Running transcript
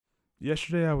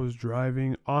Yesterday I was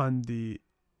driving on the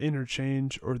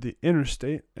interchange or the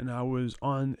interstate, and I was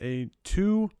on a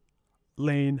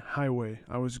 2-lane highway.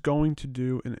 I was going to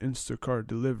do an Instacart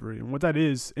delivery. And what that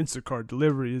is, Instacart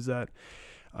delivery, is that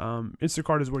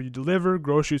Instacart is where you deliver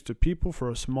groceries to people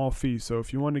for a small fee. So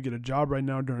if you want to get a job right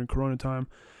now during Corona time,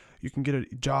 you can get a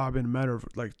job in a matter of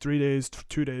like 3 days,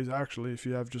 2 days actually, if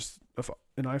you have just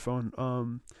an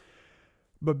iPhone.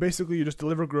 But basically, you just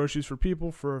deliver groceries for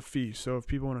people for a fee. So if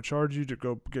people want to charge you to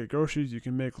go get groceries, you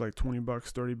can make like $20,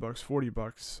 $30,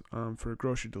 $40 for a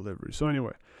grocery delivery. So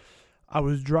anyway, I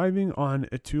was driving on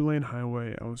a 2-lane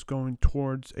highway. I was going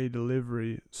towards a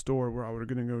delivery store where I was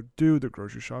going to go do the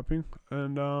grocery shopping.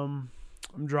 And I'm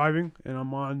driving, and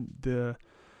I'm on the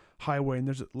highway, and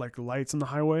there's like lights on the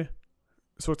highway.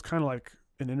 So it's kind of like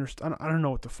an interstate. I don't know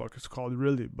what the fuck it's called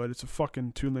really, but it's a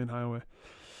fucking 2-lane highway.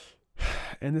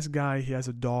 And this guy, he has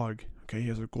a dog. Okay, he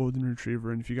has a golden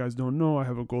retriever. And if you guys don't know, I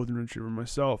have a golden retriever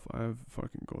myself. I have a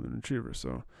fucking golden retriever.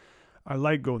 So I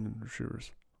like golden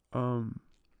retrievers.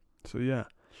 So yeah,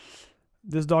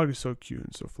 this dog is so cute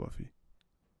and so fluffy.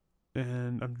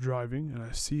 And I'm driving, and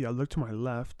I look to my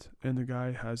left, and the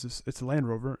guy has this, it's a Land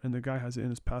Rover, and the guy has it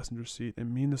in his passenger seat,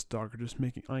 and me and this dog are just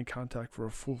making eye contact for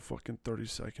a full fucking 30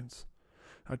 seconds.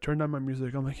 I turned on my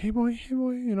music. I'm like, hey boy,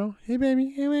 you know, hey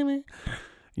baby, hey baby.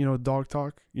 You know, dog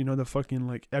talk. You know, the fucking,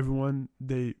 like, everyone,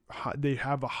 they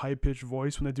have a high-pitched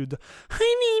voice when they do the, hi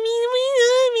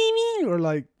baby, or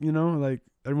like, you know, like,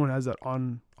 everyone has that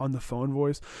on the phone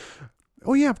voice.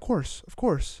 Oh yeah, of course.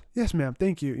 Yes, ma'am,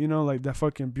 thank you. You know, like that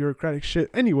fucking bureaucratic shit.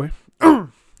 Anyway,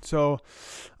 so,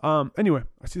 anyway,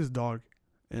 I see this dog,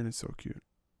 and it's so cute.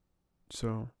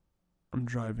 So, I'm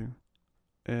driving,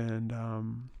 and,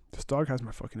 this dog has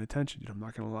my fucking attention, dude, I'm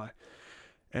not gonna lie.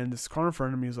 And this car in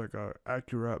front of me is like a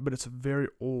Acura, but it's a very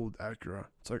old Acura.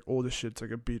 It's like old as shit. It's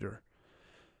like a beater.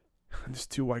 And there's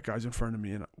 2 white guys in front of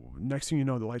me, and next thing you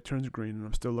know, the light turns green, and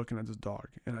I'm still looking at this dog.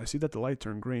 And I see that the light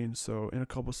turned green, so in a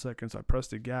couple seconds, I press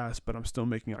the gas, but I'm still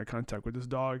making eye contact with this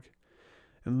dog.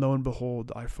 And lo and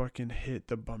behold, I fucking hit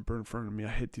the bumper in front of me.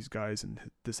 I hit these guys and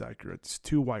hit this Acura. It's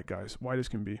 2 white guys, white as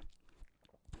can be.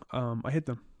 I hit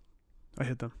them.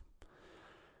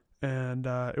 And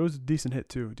it was a decent hit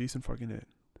too, decent fucking hit.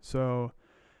 So,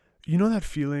 you know that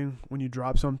feeling when you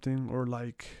drop something, or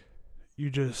like,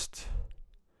 it's just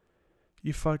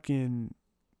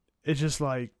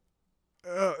like,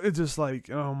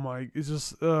 oh my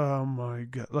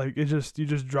god, like, you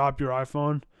just drop your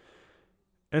iPhone.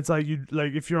 It's like,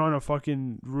 if you're on a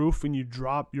fucking roof and you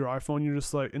drop your iPhone, you're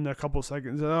just like, in a couple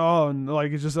seconds,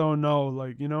 it's just, oh no,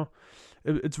 like, you know,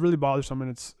 it's really bothersome,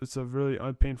 and it's a really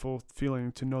painful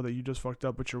feeling to know that you just fucked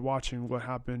up, but you're watching what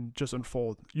happened just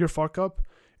unfold. Your fuck up,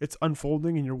 it's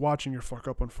unfolding, and you're watching your fuck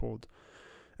up unfold.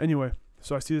 Anyway,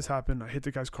 so I see this happen. I hit the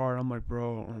guy's car. I'm like,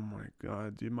 bro, oh my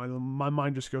god, dude, my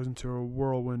mind just goes into a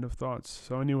whirlwind of thoughts.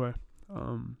 So anyway,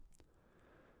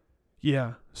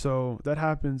 yeah, so that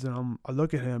happens, and I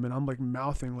look at him, and I'm like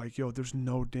mouthing like, yo, there's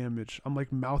no damage. I'm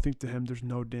like mouthing to him, there's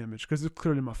no damage, because it's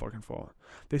clearly my fucking fault.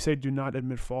 They say do not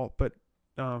admit fault, but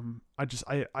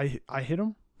I hit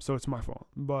him, so it's my fault.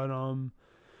 But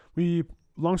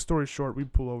long story short, we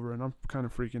pull over, and I'm kind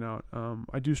of freaking out.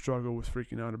 I do struggle with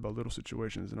freaking out about little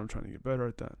situations, and I'm trying to get better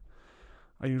at that.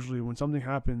 I usually, when something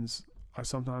happens, I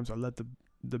let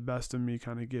the best of me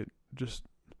kind of get just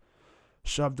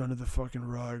shoved under the fucking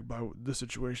rug by the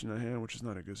situation at hand, which is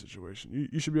not a good situation.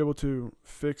 You should be able to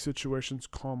fix situations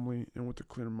calmly and with a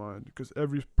clear mind, because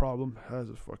every problem has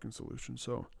a fucking solution.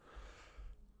 So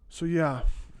yeah,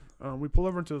 we pull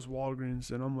over into this Walgreens,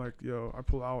 and I'm like, yo, I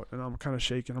pull out, and I'm kind of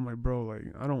shaking. I'm like, bro,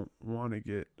 like, I don't want to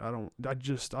get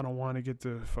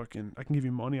the fucking, I can give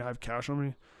you money. I have cash on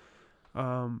me.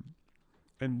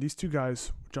 And these 2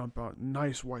 guys jump out.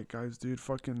 Nice white guys, dude.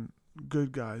 Fucking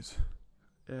good guys.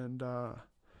 And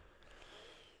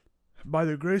by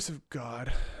the grace of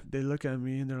God, they look at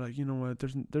me, and they're like, you know what?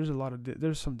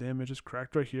 There's some damage. It's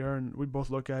cracked right here. And we both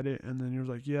look at it, and then you're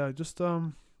like, yeah,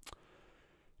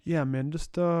 yeah, man,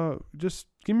 just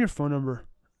give me your phone number,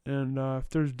 and if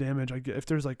there's damage, if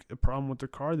there's like a problem with the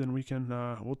car, then we can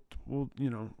I'll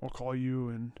call you.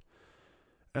 And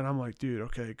I'm like, dude,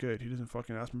 okay, good. He doesn't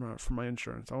fucking ask me for my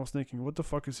insurance. I was thinking, what the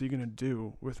fuck is he gonna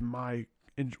do with my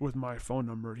phone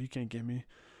number? He can't give me.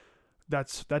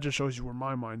 That just shows you where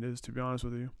my mind is, to be honest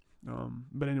with you.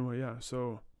 But anyway, yeah.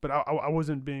 So, but I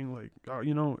wasn't being like,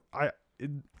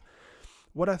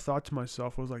 what I thought to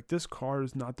myself was like, this car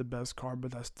is not the best car,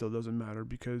 but that still doesn't matter,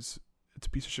 because it's a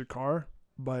piece of shit car.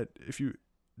 But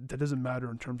that doesn't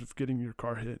matter in terms of getting your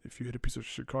car hit. If you hit a piece of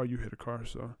shit car, you hit a car.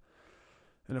 So,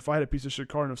 and if I had a piece of shit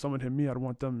car, and if someone hit me, I'd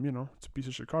want them, it's a piece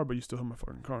of shit car, but you still hit my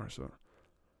fucking car. So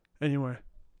Anyway,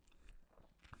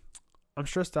 I'm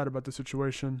stressed out about the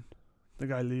situation. The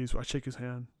guy leaves. I shake his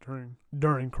hand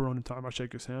during Corona time. I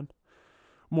shake his hand.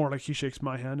 More like he shakes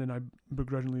my hand, and I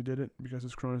begrudgingly did it because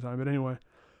it's Corona time. But anyway,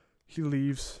 he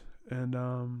leaves, and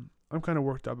I'm kind of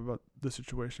worked up about the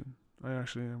situation. I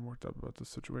actually am worked up about the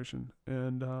situation.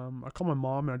 And I call my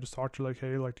mom, and I just talk to her like,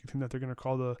 hey, like, do you think that they're going to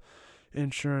call the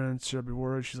insurance? Should I be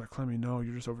worried? She's like, let me know.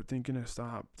 You're just overthinking it.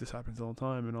 Stop. This happens all the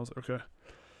time. And I was like, okay.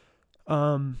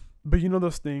 But you know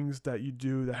those things that you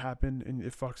do that happen and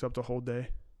it fucks up the whole day?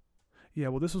 Yeah,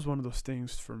 well, this was one of those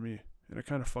things for me, and it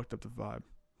kind of fucked up the vibe.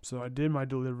 So I did my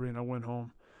delivery, and I went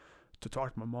home to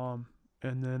talk to my mom.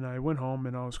 And then I went home,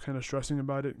 and I was kind of stressing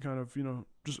about it, kind of,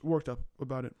 just worked up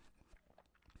about it.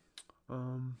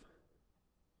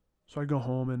 So I go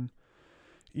home and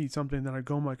eat something, then I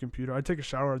go on my computer. I take a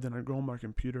shower, then I go on my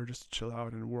computer just to chill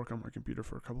out and work on my computer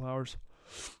for a couple hours.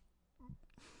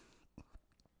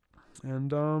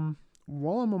 And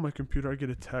while I'm on my computer, I get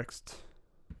a text.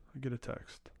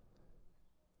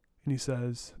 And he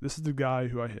says, this is the guy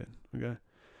who I hit, okay?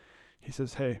 He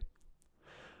says, hey,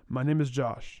 my name is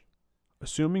Josh.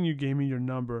 Assuming you gave me your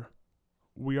number,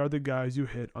 we are the guys you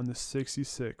hit on the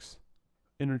 66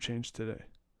 interchange today.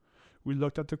 We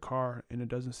looked at the car, and it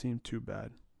doesn't seem too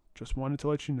bad. Just wanted to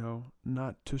let you know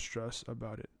not to stress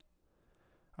about it.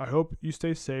 I hope you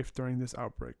stay safe during this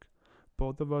outbreak.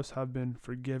 Both of us have been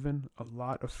forgiven a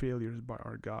lot of failures by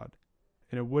our God,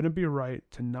 and it wouldn't be right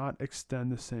to not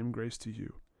extend the same grace to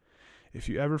you. If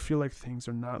you ever feel like things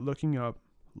are not looking up,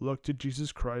 look to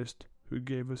Jesus Christ, who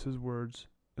gave us his words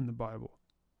in the Bible.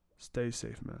 Stay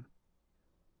safe, man.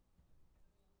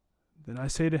 Then I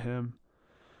say to him,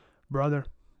 brother,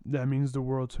 that means the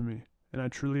world to me, and I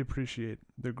truly appreciate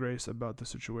the grace about the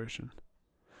situation.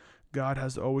 God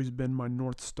has always been my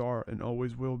North Star and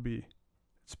always will be.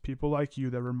 It's people like you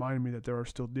that remind me that there are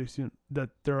still decent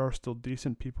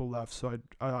people left, so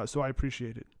I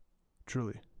appreciate it,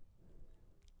 truly.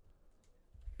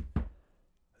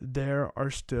 There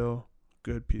are still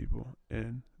good people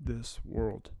in this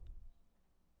world.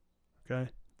 Okay?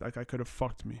 That guy could have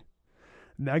fucked me.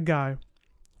 And that guy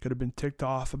could have been ticked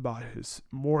off about his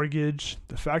mortgage,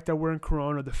 the fact that we're in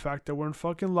Corona, the fact that we're in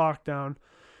fucking lockdown,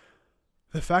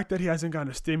 the fact that he hasn't gotten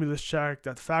a stimulus check,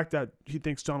 the fact that he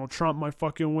thinks Donald Trump might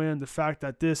fucking win, the fact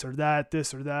that this or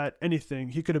that, anything.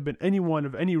 He could have been anyone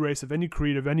of any race, of any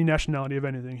creed, of any nationality, of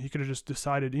anything. He could have just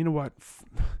decided, you know what?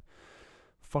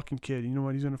 Fucking kid, you know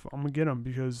what? I'm gonna get him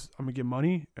because I'm gonna get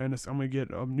money, and I'm gonna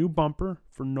get a new bumper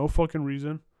for no fucking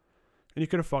reason. And he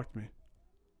could have fucked me,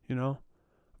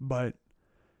 But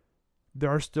there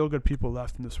are still good people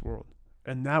left in this world.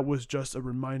 And that was just a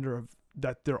reminder of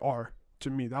that there are, to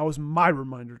me. That was my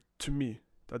reminder to me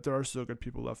that there are still good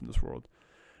people left in this world.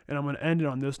 And I'm going to end it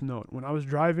on this note. When I was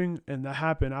driving and that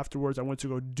happened afterwards, I went to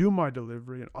go do my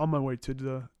delivery. And on my way to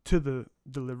the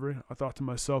delivery, I thought to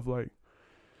myself, like,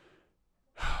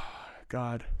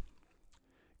 God,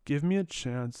 give me a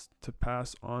chance to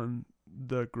pass on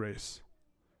the grace.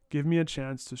 Give me a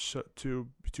chance to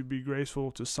be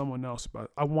graceful to someone else about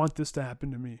it. I want this to happen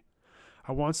to me.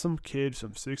 I want some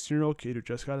 16-year-old kid who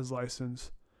just got his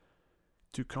license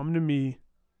to come to me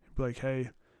and be like, hey,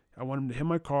 I want him to hit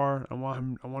my car. I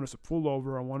want us to pull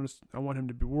over. I want him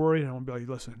to be worried. And I want to be like,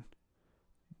 listen,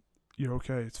 you're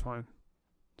okay. It's fine.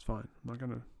 I'm not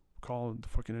going to call the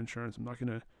fucking insurance. I'm not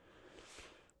going to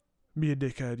be a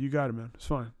dickhead. You got it, man. It's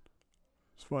fine.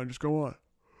 Just go on.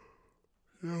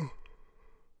 Yeah.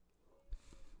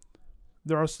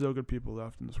 There are still good people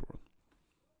left in this world.